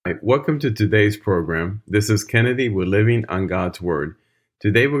Welcome to today's program. This is Kennedy with Living on God's Word.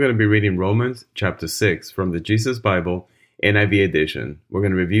 Today we're going to be reading Romans chapter 6 from the Jesus Bible NIV edition. We're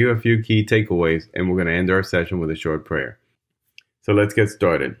going to review a few key takeaways and we're going to end our session with a short prayer. So let's get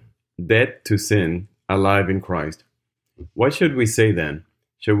started. Dead to sin, alive in Christ. What should we say then?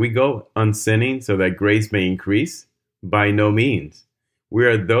 Should we go on sinning so that grace may increase? By no means. We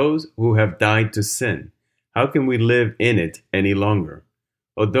are those who have died to sin. How can we live in it any longer?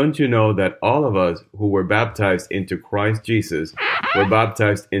 Or don't you know that all of us who were baptized into Christ Jesus were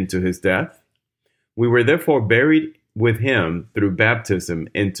baptized into his death? We were therefore buried with him through baptism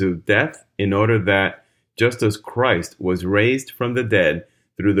into death, in order that, just as Christ was raised from the dead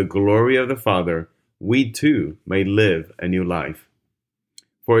through the glory of the Father, we too may live a new life.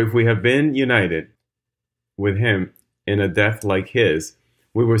 For if we have been united with him in a death like his,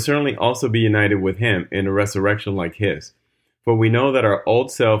 we will certainly also be united with him in a resurrection like his. For we know that our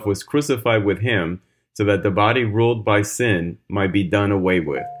old self was crucified with him, so that the body ruled by sin might be done away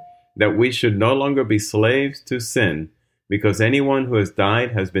with, that we should no longer be slaves to sin, because anyone who has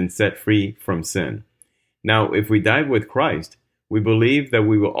died has been set free from sin. Now, if we died with Christ, we believe that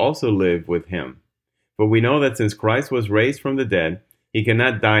we will also live with him. For we know that since Christ was raised from the dead, he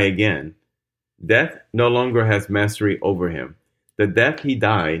cannot die again. Death no longer has mastery over him. The death he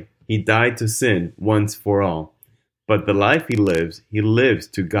died to sin once for all. But the life he lives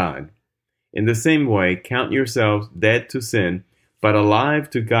to God. In the same way, count yourselves dead to sin, but alive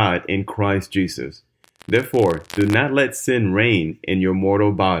to God in Christ Jesus. Therefore, do not let sin reign in your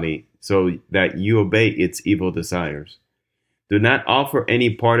mortal body, so that you obey its evil desires. Do not offer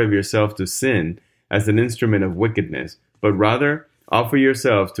any part of yourself to sin as an instrument of wickedness, but rather offer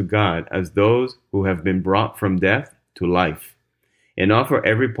yourselves to God as those who have been brought from death to life, and offer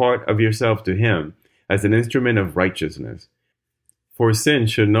every part of yourself to him as an instrument of righteousness. For sin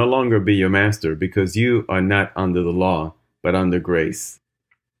should no longer be your master, because you are not under the law, but under grace.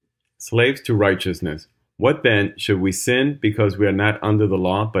 Slaves to righteousness. What then? Should we sin because we are not under the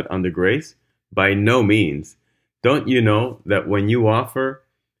law, but under grace? By no means. Don't you know that when you offer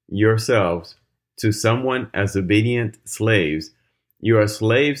yourselves to someone as obedient slaves, you are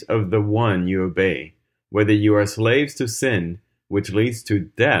slaves of the one you obey, whether you are slaves to sin, which leads to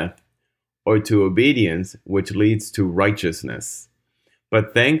death, or to obedience, which leads to righteousness.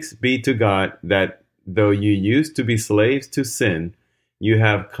 But thanks be to God that though you used to be slaves to sin, you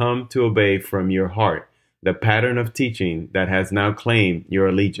have come to obey from your heart the pattern of teaching that has now claimed your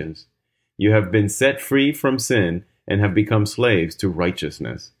allegiance. You have been set free from sin and have become slaves to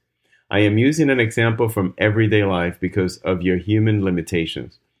righteousness. I am using an example from everyday life because of your human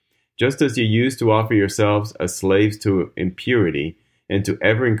limitations. Just as you used to offer yourselves as slaves to impurity and to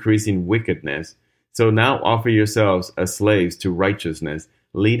ever-increasing wickedness, so now offer yourselves as slaves to righteousness,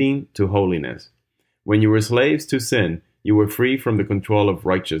 leading to holiness. When you were slaves to sin, you were free from the control of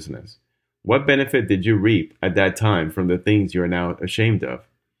righteousness. What benefit did you reap at that time from the things you are now ashamed of?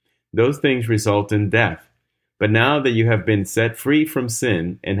 Those things result in death. But now that you have been set free from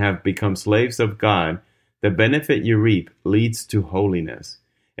sin and have become slaves of God, the benefit you reap leads to holiness,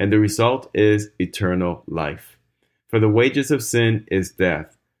 and the result is eternal life. For the wages of sin is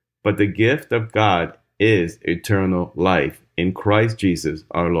death, but the gift of God is eternal life in Christ Jesus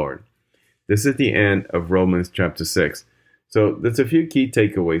our Lord. This is the end of Romans chapter 6. So there's a few key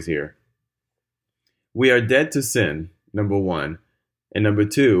takeaways here. We are dead to sin, number one. And number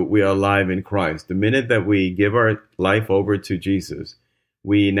two, we are alive in Christ. The minute that we give our life over to Jesus,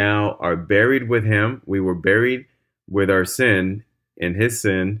 we now are buried with him. We were buried with our sin and his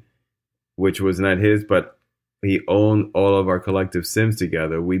sin, which was not his, but he owned all of our collective sins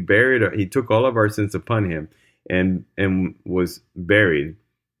together. He took all of our sins upon him and was buried,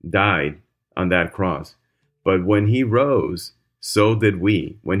 died on that cross. But when he rose, so did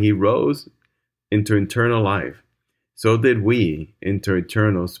we. When he rose into eternal life, so did we into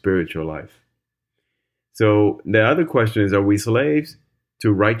eternal spiritual life. So the other question is, are we slaves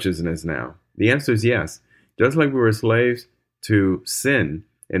to righteousness now? The answer is yes. Just like we were slaves to sin,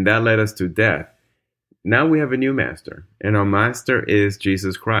 and that led us to death, now we have a new master, and our master is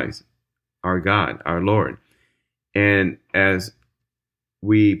Jesus Christ, our God, our Lord. And as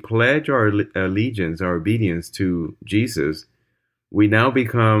we pledge our allegiance, our obedience to Jesus, we now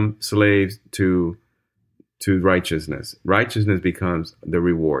become slaves to righteousness. Righteousness becomes the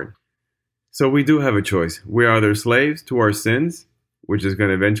reward. So we do have a choice. We are either slaves to our sins, which is going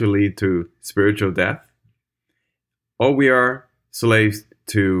to eventually lead to spiritual death, or we are slaves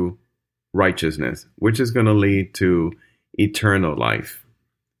to righteousness, which is going to lead to eternal life.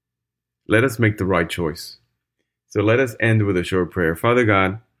 Let us make the right choice. So let us end with a short prayer. Father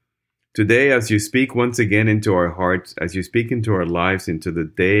God, Today, as you speak once again into our hearts, as you speak into our lives, into the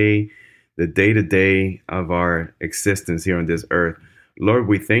day-to-day of our existence here on this earth, Lord,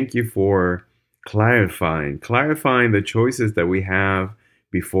 we thank you for clarifying the choices that we have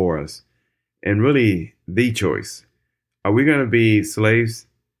before us. And really, the choice. Are we going to be slaves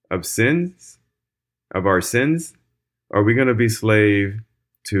of sins, of our sins? Or are we going to be slave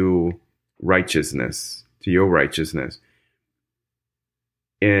to righteousness, to your righteousness?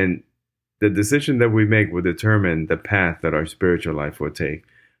 And the decision that we make will determine the path that our spiritual life will take.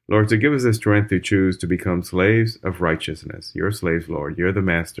 Lord, so give us the strength to choose to become slaves of righteousness. You're slaves, Lord. You're the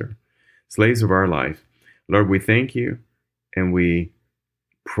master. Slaves of our life. Lord, we thank you and we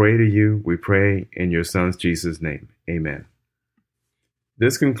pray to you. We pray in your Son's Jesus' name. Amen.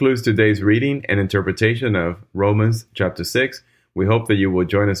 This concludes today's reading and interpretation of Romans chapter 6. We hope that you will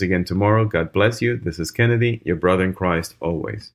join us again tomorrow. God bless you. This is Kennedy, your brother in Christ always.